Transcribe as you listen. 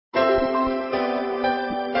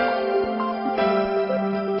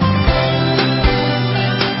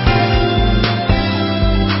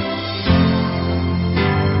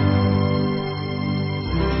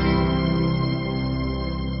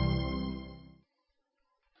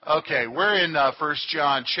Okay, we're in 1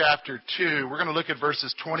 John chapter 2. We're going to look at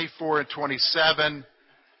verses 24 and 27,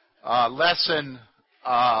 lesson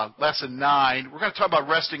 9. We're going to talk about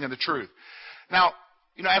resting in the truth. Now,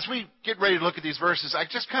 as we get ready to look at these verses, I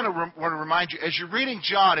just kind of want to remind you, as you're reading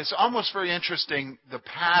John, it's almost very interesting the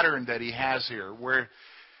pattern that he has here, where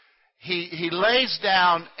he lays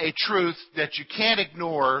down a truth that you can't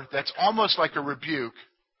ignore, that's almost like a rebuke,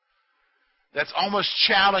 that's almost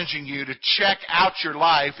challenging you to check out your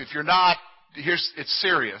life. If you're not, it's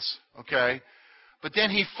serious, okay? But then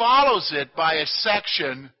he follows it by a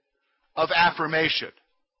section of affirmation.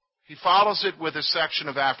 He follows it with a section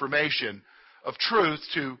of affirmation, of truth,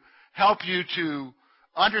 to help you to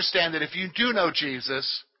understand that if you do know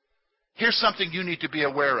Jesus, here's something you need to be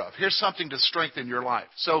aware of. Here's something to strengthen your life.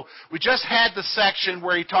 So we just had the section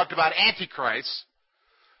where he talked about Antichrist,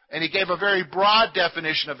 and he gave a very broad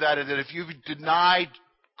definition of that if you've denied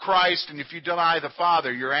Christ and if you deny the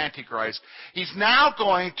Father, you're Antichrist. He's now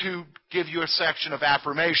going to give you a section of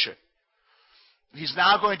affirmation. He's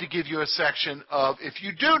now going to give you a section of, if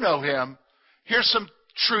you do know Him, here's some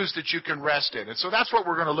truths that you can rest in. And so that's what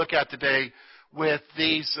we're going to look at today with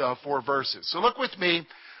these 4 verses. So look with me.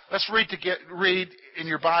 Let's read in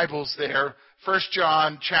your Bibles there, 1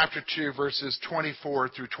 John chapter 2, verses 24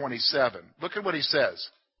 through 27. Look at what he says.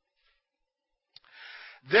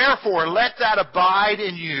 Therefore, let that abide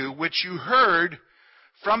in you which you heard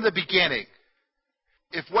from the beginning.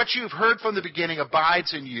 If what you've heard from the beginning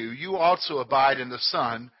abides in you, you also abide in the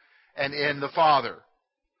Son and in the Father.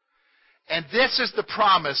 And this is the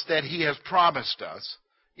promise that He has promised us,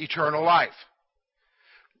 eternal life.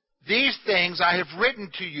 These things I have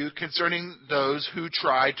written to you concerning those who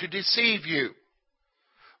try to deceive you.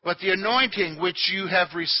 But the anointing which you have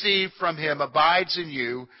received from Him abides in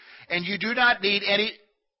you, and you do not need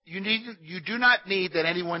that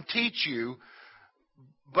anyone teach you,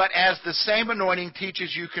 but as the same anointing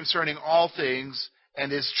teaches you concerning all things,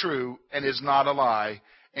 and is true, and is not a lie,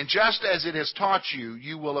 and just as it has taught you,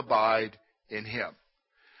 you will abide in Him.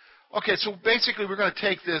 Okay, so basically we're going to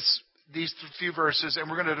take these few verses, and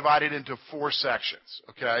we're going to divide it into 4 sections,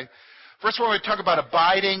 okay? First of all, we're going to talk about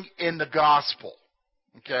abiding in the gospel,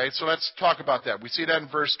 okay? So let's talk about that. We see that in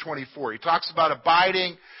verse 24. He talks about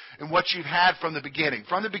abiding in what you've had from the beginning.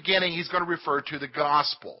 From the beginning, he's going to refer to the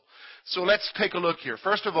gospel. So let's take a look here.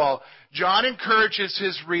 First of all, John encourages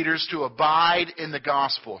his readers to abide in the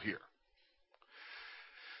gospel here.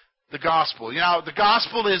 The gospel. The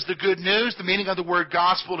gospel is the good news. The meaning of the word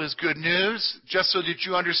gospel is good news. Just so that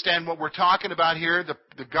you understand what we're talking about here,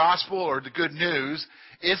 the gospel or the good news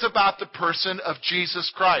is about the person of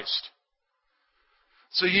Jesus Christ.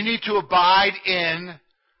 So you need to abide in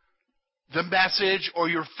the message or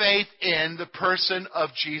your faith in the person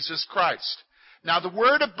of Jesus Christ. Now the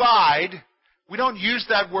word abide, we don't use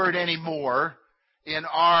that word anymore in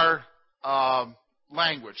our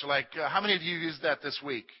language. Like, how many of you used that this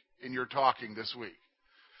week in your talking this week?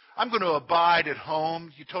 I'm going to abide at home.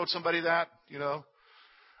 You told somebody that,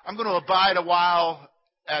 I'm going to abide a while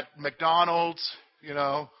at McDonald's,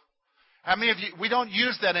 How many of you, we don't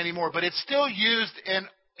use that anymore, but it's still used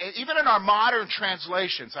even in our modern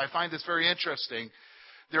translations. I find this very interesting.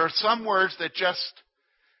 There are some words that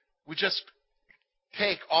we just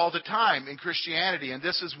take all the time in Christianity, and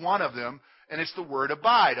this is one of them, and it's the word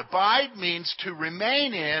abide. Abide means to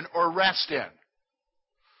remain in or rest in.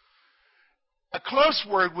 A close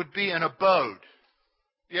word would be an abode.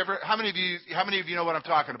 How many of you know what I'm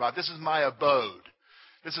talking about? This is my abode.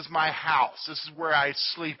 This is my house. This is where I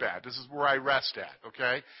sleep at. This is where I rest at,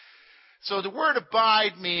 okay? So the word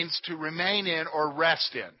abide means to remain in or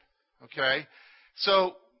rest in, okay?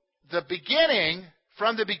 So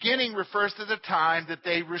from the beginning refers to the time that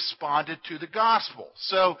they responded to the gospel.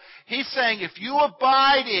 So he's saying if you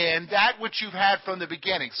abide in that which you've had from the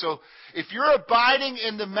beginning. So if you're abiding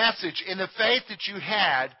in the message, in the faith that you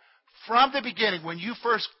had from the beginning, when you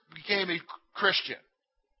first became a Christian,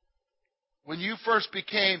 when you first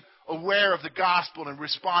became aware of the gospel and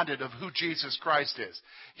responded of who Jesus Christ is,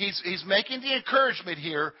 he's making the encouragement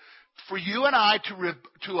here for you and I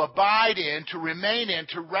to abide in, to remain in,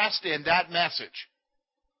 to rest in that message.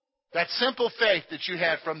 That simple faith that you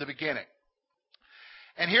had from the beginning.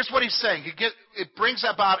 And here's what he's saying. It brings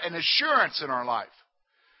about an assurance in our life.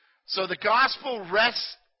 So the gospel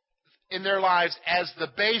rests in their lives as the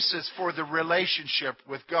basis for the relationship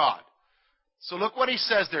with God. So look what he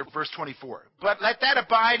says there, verse 24. But let that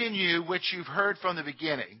abide in you which you've heard from the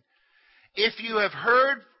beginning. If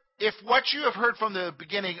what you have heard from the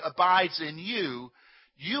beginning abides in you,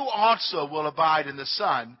 you also will abide in the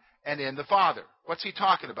Son and in the Father. What's he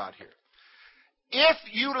talking about here? If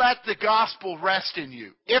you let the gospel rest in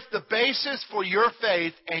you, if the basis for your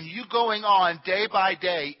faith and you going on day by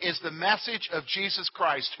day is the message of Jesus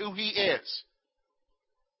Christ, who He is,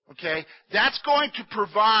 okay, that's going to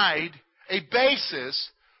provide a basis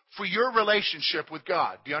for your relationship with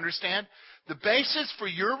God. Do you understand? The basis for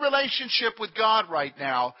your relationship with God right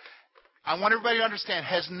now, I want everybody to understand,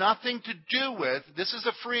 has nothing to do with, this is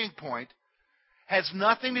a freeing point, has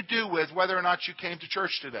nothing to do with whether or not you came to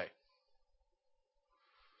church today.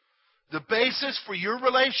 The basis for your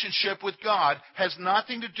relationship with God has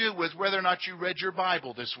nothing to do with whether or not you read your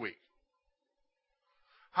Bible this week,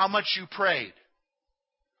 how much you prayed,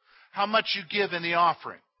 how much you give in the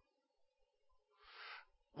offering,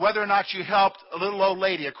 whether or not you helped a little old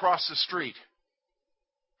lady across the street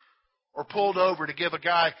or pulled over to give a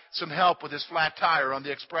guy some help with his flat tire on the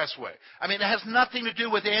expressway. I mean, it has nothing to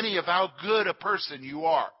do with any of how good a person you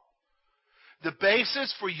are. The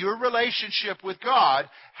basis for your relationship with God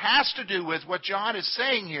has to do with what John is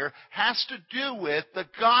saying here, has to do with the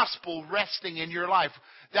gospel resting in your life.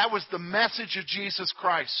 That was the message of Jesus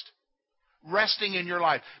Christ, resting in your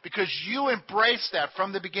life. Because you embraced that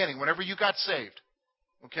from the beginning, whenever you got saved.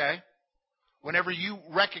 Okay? Whenever you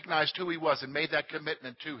recognized who He was and made that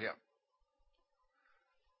commitment to Him.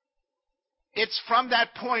 It's from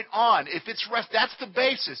that point on, if it's that's the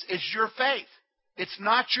basis, it's your faith. It's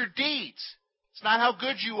not your deeds. It's not how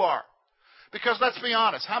good you are. Because let's be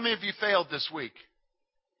honest, how many of you failed this week?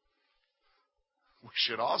 We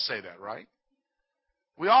should all say that, right?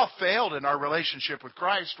 We all failed in our relationship with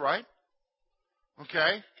Christ, right?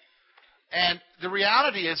 Okay? And the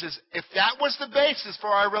reality is if that was the basis for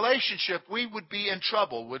our relationship, we would be in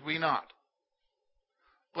trouble, would we not?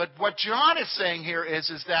 But what John is saying here is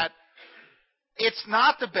that it's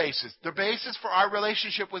not the basis. The basis for our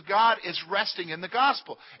relationship with God is resting in the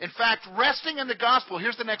gospel. In fact, resting in the gospel,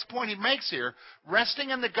 here's the next point he makes here.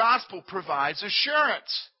 Resting in the gospel provides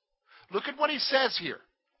assurance. Look at what he says here.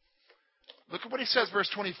 Look at what he says, verse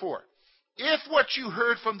 24. If what you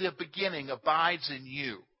heard from the beginning abides in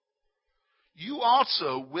you, you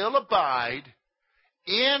also will abide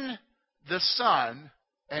in the Son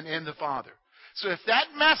and in the Father. So if that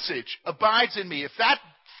message abides in me, if that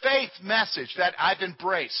faith message that I've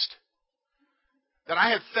embraced, that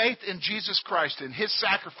I have faith in Jesus Christ and His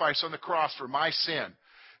sacrifice on the cross for my sin,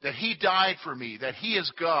 that He died for me, that He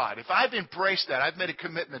is God, if I've embraced that, I've made a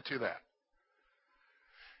commitment to that.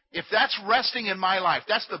 If that's resting in my life,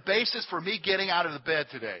 that's the basis for me getting out of the bed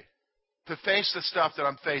today to face the stuff that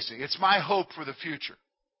I'm facing. It's my hope for the future.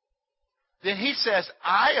 Then he says,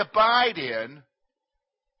 I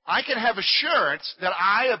can have assurance that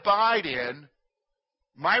I abide in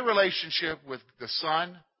my relationship with the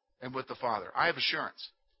Son and with the Father. I have assurance.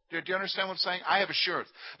 Do you understand what I'm saying? I have assurance.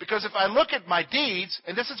 Because if I look at my deeds,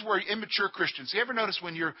 and this is where immature Christians, you ever notice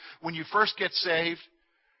when you first get saved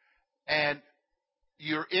and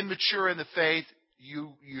you're immature in the faith,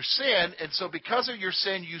 you sin, and so because of your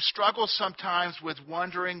sin, you struggle sometimes with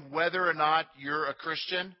wondering whether or not you're a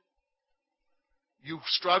Christian. You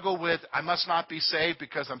struggle with, I must not be saved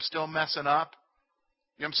because I'm still messing up.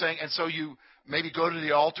 You know what I'm saying? And so you maybe go to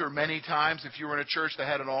the altar many times if you were in a church that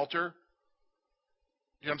had an altar.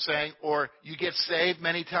 You know what I'm saying? Or you get saved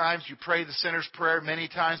many times. You pray the sinner's prayer many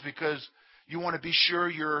times because you want to be sure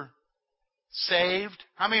you're saved.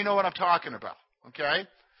 How many know what I'm talking about? Okay?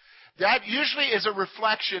 That usually is a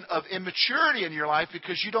reflection of immaturity in your life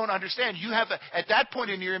because you don't understand. You have, at that point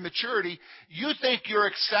in your immaturity, you think your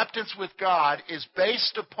acceptance with God is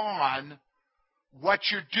based upon what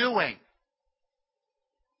you're doing.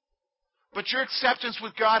 But your acceptance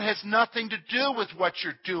with God has nothing to do with what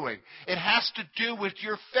you're doing. It has to do with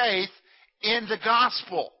your faith in the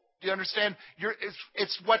gospel. Do you understand?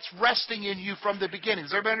 It's what's resting in you from the beginning.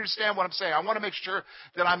 Does everybody understand what I'm saying? I want to make sure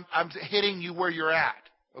that I'm hitting you where you're at.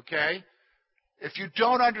 Okay? If you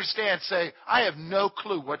don't understand, say, I have no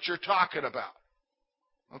clue what you're talking about.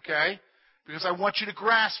 Okay? Because I want you to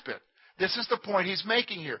grasp it. This is the point he's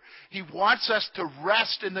making here. He wants us to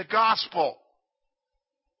rest in the gospel.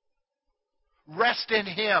 Rest in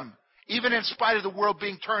Him, even in spite of the world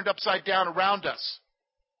being turned upside down around us.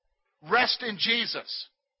 Rest in Jesus.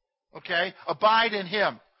 Okay? Abide in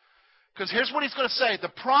Him. Because here's what he's going to say. The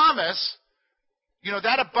promise,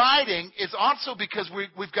 that abiding is also because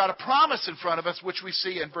we've got a promise in front of us, which we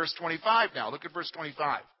see in verse 25 now. Look at verse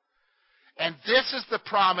 25. And this is the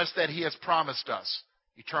promise that He has promised us,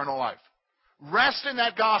 eternal life. Rest in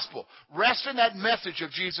that gospel. Rest in that message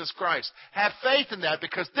of Jesus Christ. Have faith in that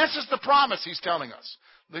because this is the promise He's telling us.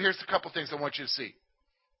 Here's a couple things I want you to see.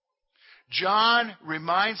 John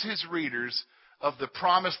reminds his readers of the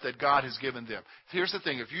promise that God has given them. Here's the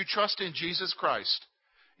thing. If you trust in Jesus Christ,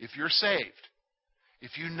 if you're saved,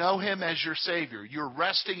 if you know Him as your Savior, you're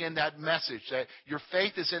resting in that message, that your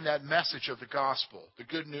faith is in that message of the gospel, the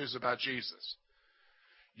good news about Jesus.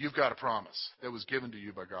 You've got a promise that was given to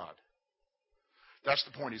you by God. That's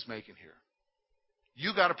the point He's making here.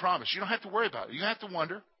 You got a promise. You don't have to worry about it. You don't have to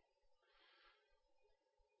wonder.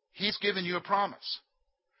 He's given you a promise.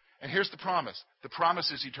 And here's the promise. The promise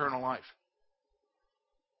is eternal life.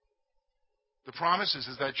 The promise is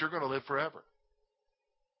that you're going to live forever.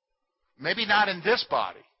 Maybe not in this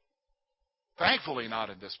body. Thankfully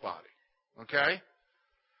not in this body. Okay?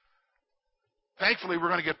 Thankfully we're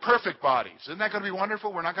going to get perfect bodies. Isn't that going to be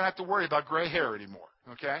wonderful? We're not going to have to worry about gray hair anymore.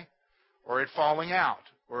 Okay? Or it falling out.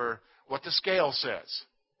 Or what the scale says.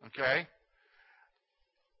 Okay?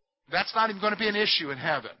 That's not even going to be an issue in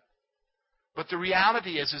heaven. But the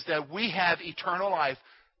reality is that we have eternal life.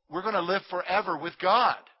 We're going to live forever with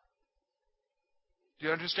God. Do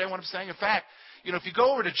you understand what I'm saying? In fact, if you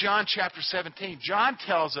go over to John chapter 17, John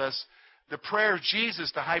tells us the prayer of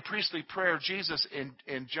Jesus, the high priestly prayer of Jesus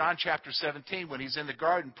in John chapter 17 when He's in the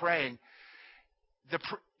garden praying.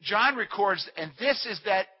 John records, and this is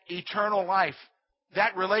that eternal life,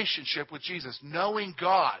 that relationship with Jesus, knowing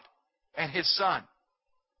God and His Son.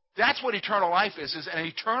 That's what eternal life is an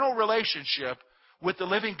eternal relationship with the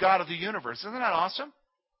living God of the universe. Isn't that awesome?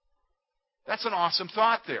 That's an awesome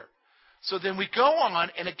thought there. So then we go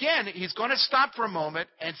on, and again, he's going to stop for a moment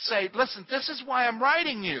and say, listen, this is why I'm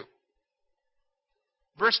writing you.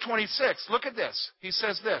 Verse 26, look at this. He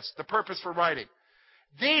says this, the purpose for writing.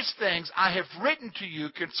 These things I have written to you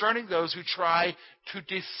concerning those who try to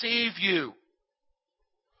deceive you.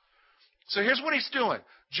 So here's what he's doing.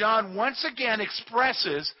 John once again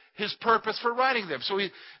expresses his purpose for writing them. So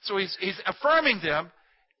he's affirming them.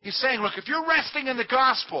 He's saying, look, if you're resting in the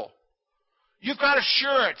gospel, you've got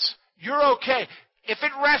assurance. You're okay. If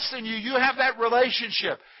it rests in you, you have that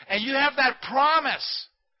relationship. And you have that promise.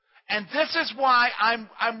 And this is why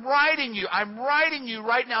I'm writing you. I'm writing you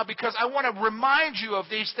right now because I want to remind you of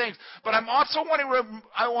these things. But I'm also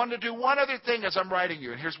I want to do one other thing as I'm writing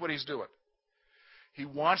you. And here's what he's doing. He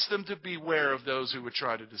wants them to beware of those who would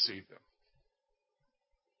try to deceive them.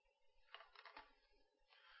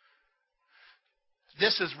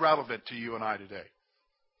 This is relevant to you and I today.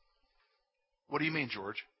 What do you mean,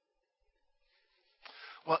 George?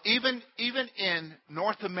 Well, even in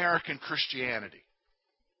North American Christianity,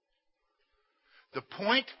 the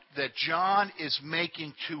point that John is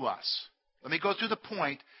making to us, let me go through the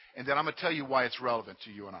point, and then I'm going to tell you why it's relevant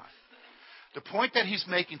to you and I. The point that he's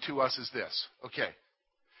making to us is this. Okay,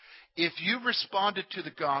 if you responded to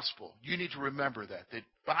the gospel, you need to remember that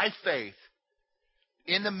by faith,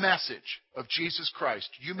 in the message of Jesus Christ,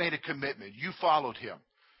 you made a commitment. You followed Him.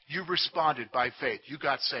 You responded by faith. You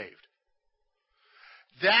got saved.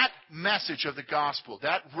 That message of the gospel,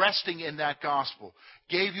 that resting in that gospel,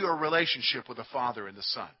 gave you a relationship with the Father and the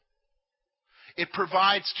Son. It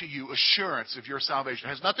provides to you assurance of your salvation.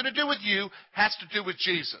 It has nothing to do with you, has to do with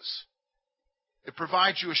Jesus. It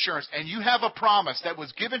provides you assurance. And you have a promise that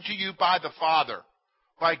was given to you by the Father,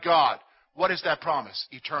 by God. What is that promise?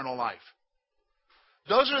 Eternal life.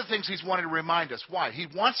 Those are the things he's wanting to remind us. Why? He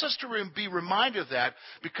wants us to be reminded of that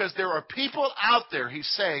because there are people out there, he's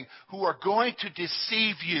saying, who are going to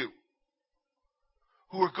deceive you,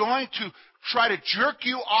 who are going to try to jerk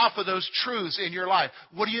you off of those truths in your life.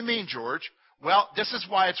 What do you mean, George? Well, this is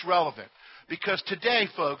why it's relevant. Because today,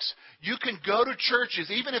 folks, you can go to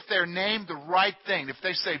churches, even if they're named the right thing, if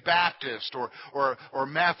they say Baptist or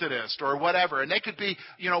Methodist or whatever, and they could be,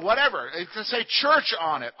 whatever. They can say church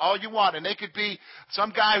on it, all you want, and they could be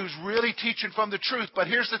some guy who's really teaching from the truth. But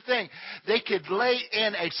here's the thing. They could lay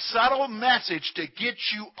in a subtle message to get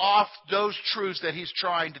you off those truths that he's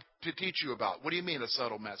trying to teach you about. What do you mean, a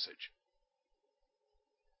subtle message?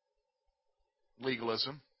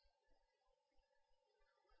 Legalism.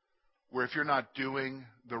 Where if you're not doing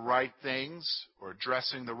the right things or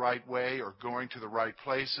dressing the right way or going to the right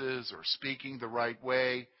places or speaking the right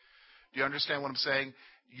way, do you understand what I'm saying?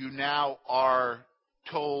 You now are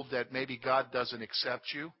told that maybe God doesn't accept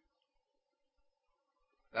you.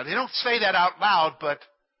 Now, they don't say that out loud, but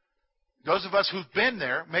those of us who've been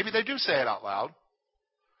there, maybe they do say it out loud.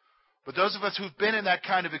 But those of us who've been in that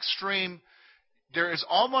kind of extreme, there is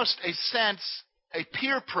almost a sense, a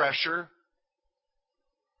peer pressure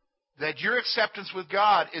that your acceptance with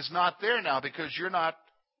God is not there now because you're not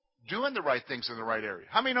doing the right things in the right area.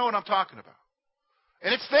 How many know what I'm talking about?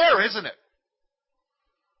 And it's there, isn't it?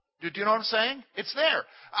 Do you know what I'm saying? It's there.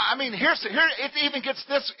 I mean, here it even gets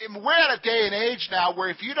this. We're at a day and age now where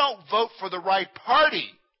if you don't vote for the right party,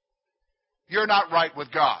 you're not right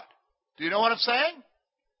with God. Do you know what I'm saying?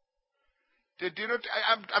 Do you know,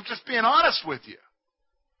 I'm just being honest with you.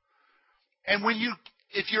 And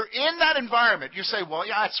if you're in that environment, you say, well,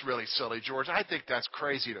 yeah, that's really silly, George. I think that's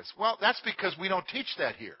craziness. Well, that's because we don't teach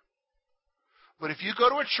that here. But if you go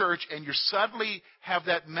to a church and you suddenly have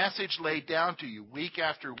that message laid down to you week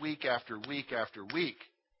after week after week after week,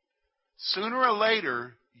 sooner or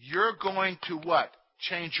later, you're going to what?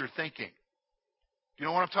 Change your thinking. You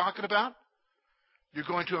know what I'm talking about? You're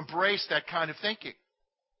going to embrace that kind of thinking.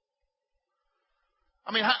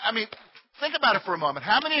 I mean, think about it for a moment.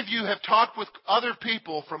 How many of you have talked with other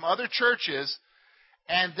people from other churches,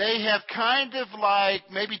 and they have kind of like,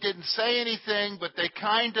 maybe didn't say anything, but they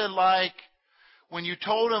kind of like, when you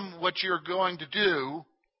told them what you're going to do,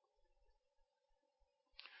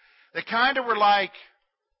 they kind of were like,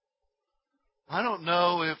 I don't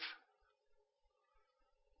know if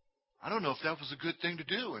that was a good thing to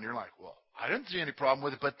do. And you're like, well, I didn't see any problem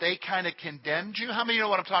with it, but they kind of condemned you. How many of you know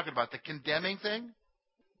what I'm talking about? The condemning thing?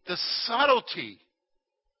 The subtlety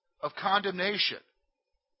of condemnation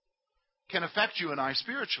can affect you and I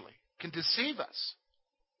spiritually, can deceive us.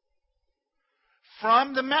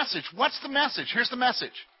 From the message. What's the message? Here's the message.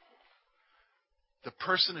 The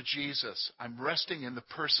person of Jesus. I'm resting in the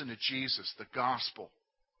person of Jesus, the gospel.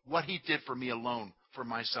 What he did for me alone for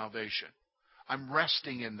my salvation. I'm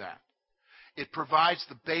resting in that. It provides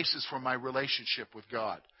the basis for my relationship with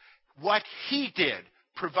God. What he did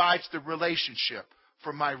provides the relationship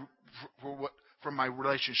for my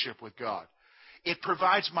relationship with God. It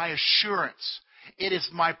provides my assurance. It is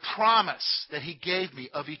my promise that he gave me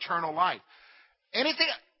of eternal life. Any of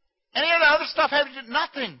the other stuff had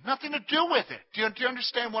nothing to do with it. Do you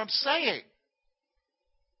understand what I'm saying?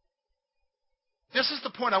 This is the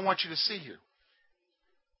point I want you to see here.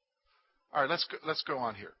 All right, let's go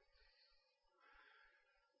on here.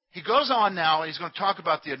 He goes on now, and he's going to talk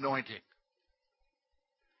about the anointing.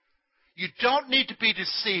 You don't need to be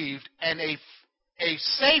deceived, and a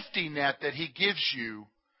safety net that he gives you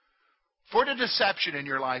for the deception in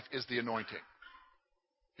your life is the anointing.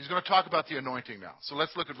 He's going to talk about the anointing now. So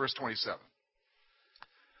let's look at verse 27.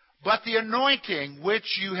 But the anointing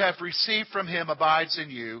which you have received from him abides in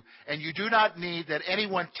you, and you do not need that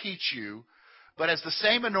anyone teach you, but as the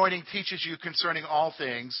same anointing teaches you concerning all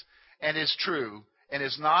things, and is true, and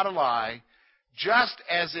is not a lie, just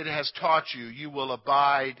as it has taught you, you will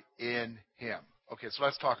abide in him. Okay, so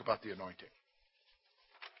let's talk about the anointing.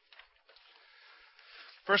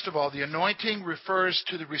 First of all, the anointing refers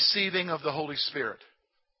to the receiving of the Holy Spirit.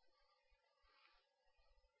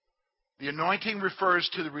 The anointing refers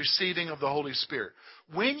to the receiving of the Holy Spirit.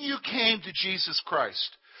 When you came to Jesus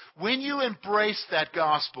Christ, when you embraced that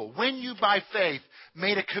gospel, when you by faith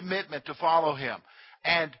made a commitment to follow him,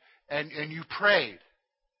 and you prayed,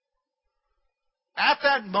 at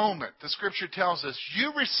that moment, the Scripture tells us,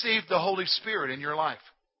 you received the Holy Spirit in your life.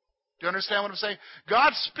 Do you understand what I'm saying?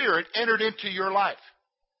 God's Spirit entered into your life.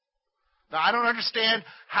 Now, I don't understand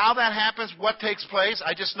how that happens, what takes place.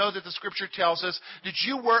 I just know that the Scripture tells us that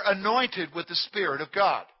you were anointed with the Spirit of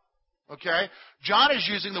God. Okay? John is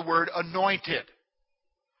using the word anointed.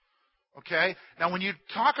 Okay? Now, when you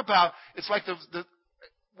talk about, it's like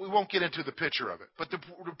we won't get into the picture of it, but the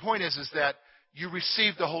point is that you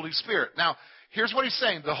received the Holy Spirit. Now, here's what he's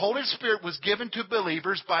saying. The Holy Spirit was given to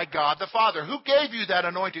believers by God the Father. Who gave you that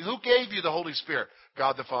anointing? Who gave you the Holy Spirit?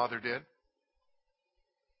 God the Father did.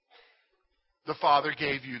 The Father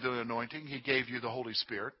gave you the anointing. He gave you the Holy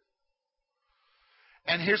Spirit.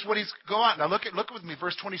 And here's what he's going on. Now look with me,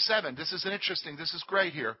 verse 27. This is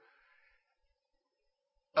great here.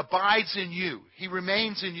 Abides in you. He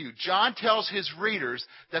remains in you. John tells his readers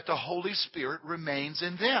that the Holy Spirit remains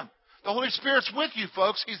in them. The Holy Spirit's with you,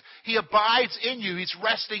 folks. He abides in you. He's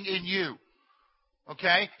resting in you.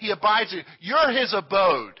 Okay? He abides in you. You're his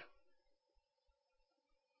abode.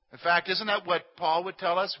 In fact, isn't that what Paul would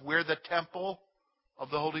tell us? We're the temple of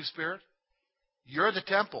the Holy Spirit. You're the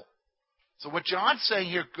temple. So what John's saying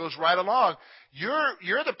here goes right along.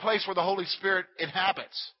 You're the place where the Holy Spirit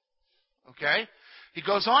inhabits. Okay? He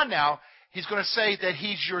goes on now. He's going to say that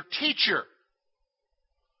he's your teacher.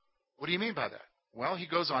 What do you mean by that? Well, he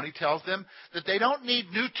goes on. He tells them that they don't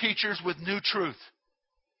need new teachers with new truth.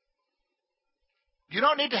 You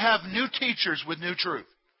don't need to have new teachers with new truth.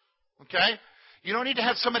 Okay? You don't need to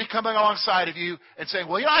have somebody coming alongside of you and saying,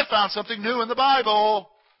 well, I found something new in the Bible.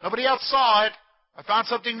 Nobody else saw it. I found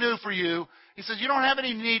something new for you. He says, you don't have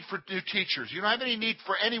any need for new teachers. You don't have any need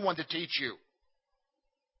for anyone to teach you.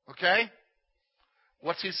 Okay?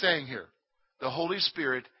 What's he saying here? The Holy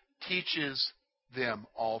Spirit teaches them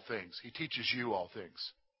all things. He teaches you all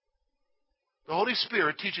things. The Holy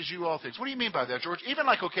Spirit teaches you all things. What do you mean by that, George? Even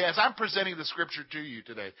like, okay, as I'm presenting the Scripture to you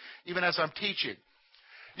today, even as I'm teaching,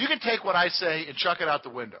 you can take what I say and chuck it out the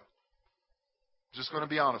window. I'm just going to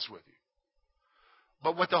be honest with you.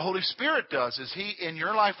 But what the Holy Spirit does is He, in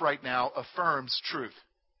your life right now, affirms truth.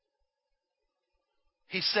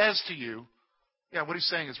 He says to you, yeah, what He's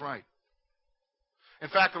saying is right. In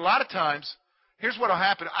fact, a lot of times, here's what will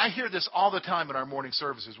happen. I hear this all the time in our morning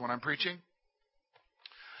services when I'm preaching.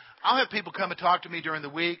 I'll have people come and talk to me during the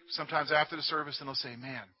week, sometimes after the service, and they'll say,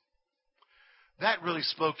 man, that really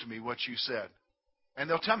spoke to me, what you said. And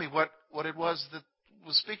they'll tell me what it was that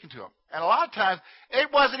was speaking to them. And a lot of times, it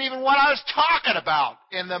wasn't even what I was talking about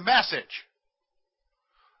in the message.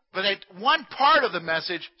 But one part of the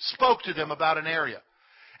message spoke to them about an area.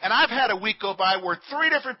 And I've had a week go by where 3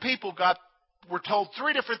 different people were told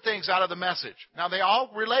 3 different things out of the message. Now, they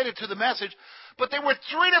all related to the message, but they were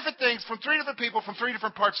 3 different things from 3 different people from 3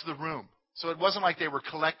 different parts of the room. So it wasn't like they were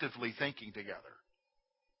collectively thinking together.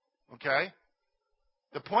 Okay?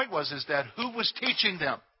 The point is that who was teaching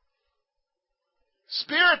them?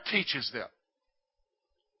 Spirit teaches them.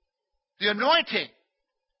 The anointing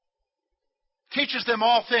teaches them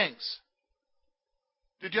all things.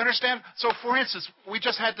 Did you understand? So, for instance, we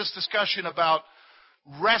just had this discussion about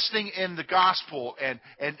resting in the gospel and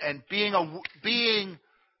being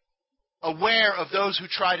aware of those who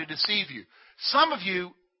try to deceive you. Some of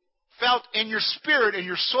you felt in your spirit, in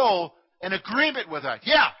your soul, an agreement with that.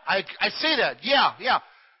 Yeah, I see that. Yeah.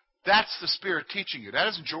 That's the Spirit teaching you. That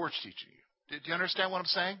isn't George teaching you. Do you understand what I'm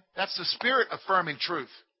saying? That's the Spirit affirming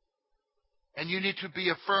truth. And you need to be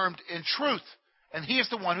affirmed in truth. And He is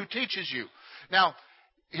the one who teaches you. Now,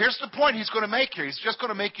 here's the point He's going to make here. He's just going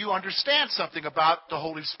to make you understand something about the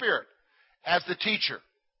Holy Spirit as the teacher.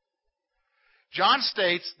 John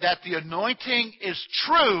states that the anointing is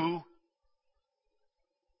true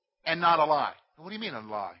and not a lie. What do you mean a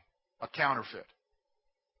lie? A counterfeit.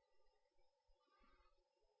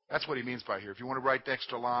 That's what he means by here. If you want to write next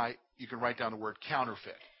to lie, you can write down the word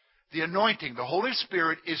counterfeit. The anointing, the Holy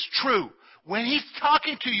Spirit, is true. When He's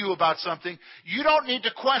talking to you about something, you don't need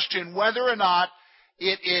to question whether or not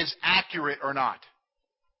it is accurate or not.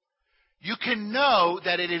 You can know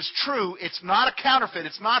that it is true. It's not a counterfeit.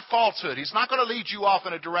 It's not falsehood. He's not going to lead you off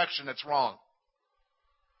in a direction that's wrong.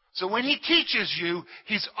 So when He teaches you,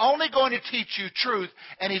 He's only going to teach you truth,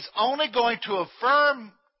 and He's only going to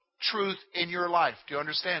affirm truth in your life. Do you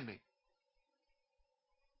understand me?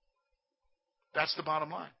 That's the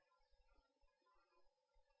bottom line.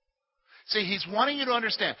 See, He's wanting you to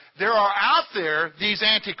understand. There are out there these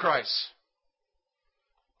antichrists.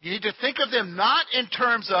 You need to think of them not in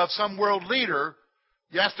terms of some world leader.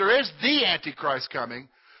 Yes, there is the Antichrist coming,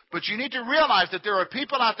 but you need to realize that there are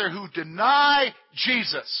people out there who deny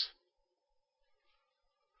Jesus.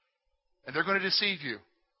 And they're going to deceive you.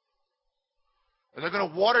 And they're going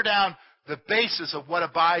to water down the basis of what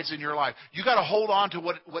abides in your life. You've got to hold on to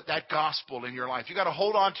what that gospel in your life. You've got to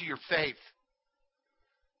hold on to your faith.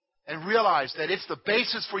 And realize that it's the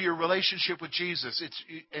basis for your relationship with Jesus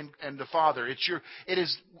and the Father. It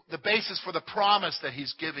is the basis for the promise that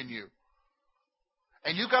He's given you.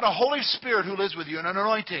 And you've got a Holy Spirit who lives with you, an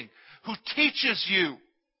anointing, who teaches you.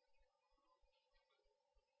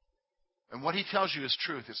 And what He tells you is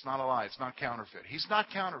truth. It's not a lie. It's not counterfeit. He's not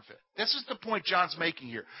counterfeit. This is the point John's making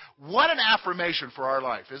here. What an affirmation for our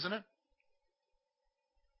life, isn't it?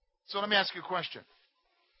 So let me ask you a question.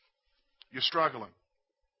 You're struggling.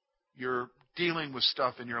 You're dealing with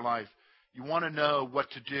stuff in your life. You want to know what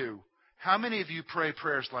to do. How many of you pray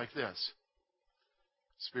prayers like this?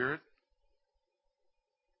 Spirit,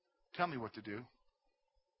 tell me what to do.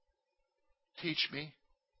 Teach me.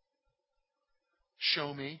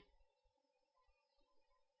 Show me.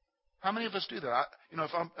 How many of us do that?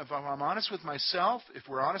 If I'm honest with myself, if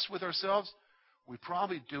we're honest with ourselves, we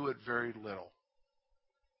probably do it very little.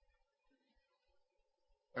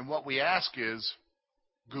 And what we ask is,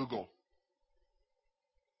 Google.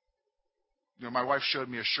 My wife showed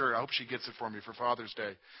me a shirt. I hope she gets it for me for Father's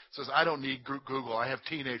Day. It says, I don't need Google. I have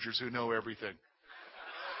teenagers who know everything.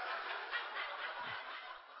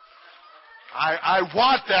 I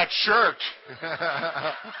want that shirt.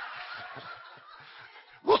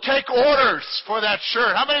 We'll take orders for that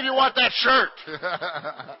shirt. How many of you want that shirt?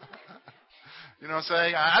 You know what I'm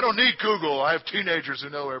saying? I don't need Google. I have teenagers who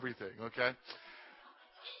know everything, okay?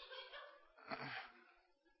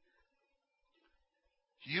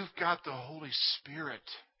 You've got the Holy Spirit.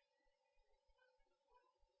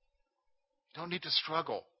 You don't need to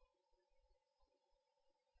struggle.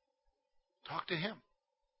 Talk to Him.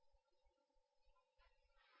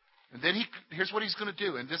 And then here's what He's going to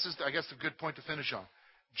do. And this is, I guess, a good point to finish on.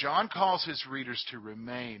 John calls his readers to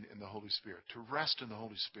remain in the Holy Spirit, to rest in the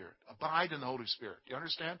Holy Spirit, abide in the Holy Spirit. Do you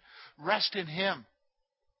understand? Rest in Him.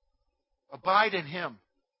 Abide in Him.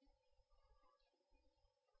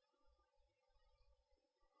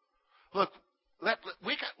 Look,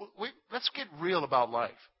 let's get real about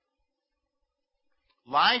life.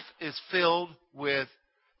 Life is filled with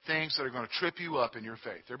things that are going to trip you up in your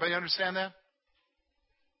faith. Everybody understand that?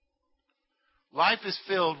 Life is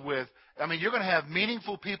filled with, you're going to have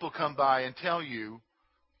meaningful people come by and tell you,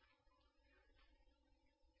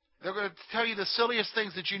 they're going to tell you the silliest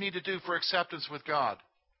things that you need to do for acceptance with God.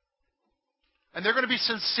 And they're going to be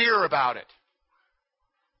sincere about it.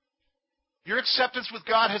 Your acceptance with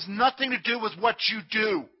God has nothing to do with what you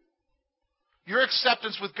do. Your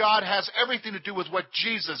acceptance with God has everything to do with what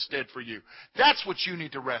Jesus did for you. That's what you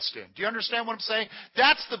need to rest in. Do you understand what I'm saying?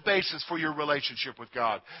 That's the basis for your relationship with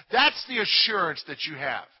God. That's the assurance that you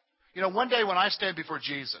have. One day when I stand before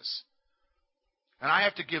Jesus and I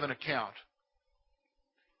have to give an account,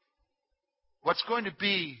 what's going to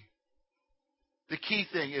be the key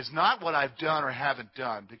thing is not what I've done or haven't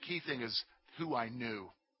done. The key thing is who I knew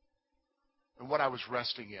and what I was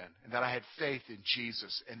resting in, and that I had faith in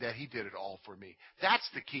Jesus and that He did it all for me. That's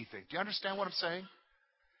the key thing. Do you understand what I'm saying?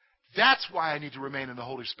 That's why I need to remain in the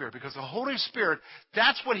Holy Spirit, because the Holy Spirit,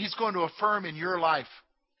 that's what He's going to affirm in your life,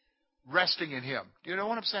 resting in Him. Do you know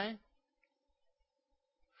what I'm saying?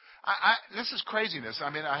 This is craziness.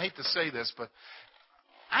 I hate to say this, but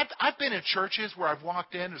I've been in churches where I've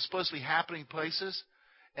walked in, it's supposedly happening places,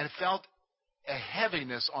 and felt a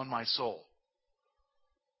heaviness on my soul.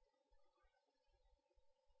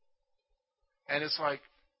 And it's like,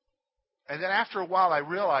 and then after a while I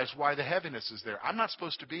realized why the heaviness is there. I'm not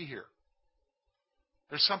supposed to be here.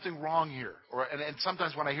 There's something wrong here. And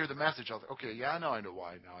sometimes when I hear the message, I'll think, okay, I know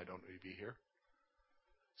why now I don't need to be here.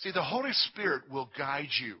 See, the Holy Spirit will guide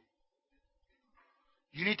you.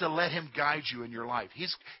 You need to let Him guide you in your life.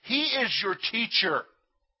 He is your teacher.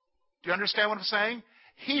 Do you understand what I'm saying?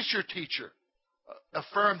 He's your teacher.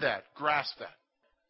 Affirm that. Grasp that.